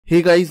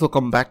Hey guys,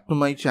 welcome back to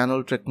my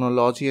channel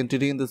Technology, and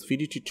today in this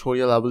video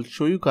tutorial I will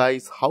show you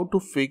guys how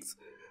to fix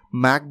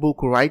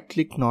MacBook right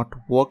click not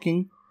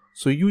working.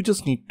 So you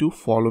just need to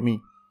follow me.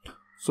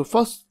 So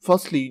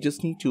firstly you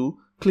just need to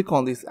click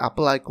on this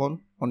Apple icon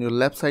on your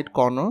left side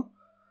corner.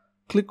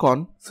 Click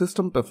on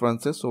System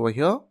Preferences over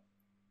here,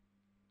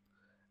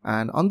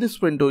 and on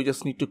this window you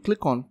just need to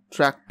click on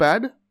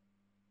Trackpad.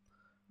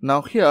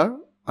 Now here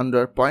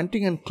under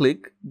Pointing and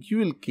Click you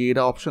will get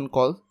an option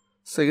called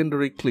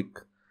Secondary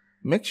Click.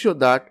 Make sure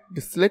that the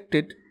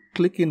selected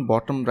click in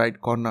bottom right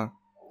corner.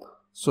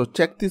 So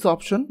check this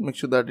option, make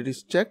sure that it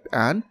is checked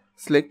and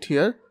select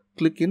here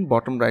click in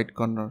bottom right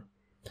corner.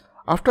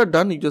 After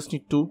done, you just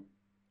need to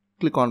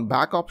click on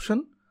back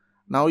option.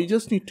 Now you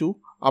just need to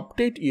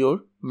update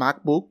your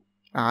MacBook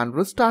and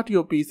restart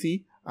your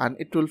PC and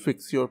it will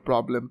fix your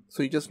problem.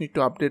 So you just need to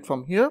update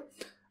from here,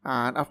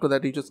 and after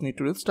that you just need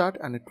to restart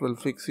and it will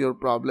fix your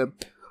problem.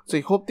 So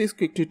I hope this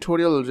quick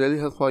tutorial will really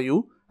help for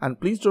you. And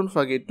please don't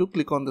forget to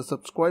click on the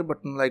subscribe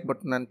button, like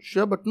button and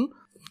share button.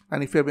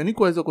 And if you have any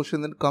queries or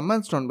questions, then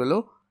comments down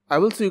below. I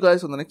will see you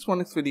guys on the next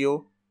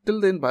video.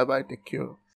 Till then, bye bye, take care.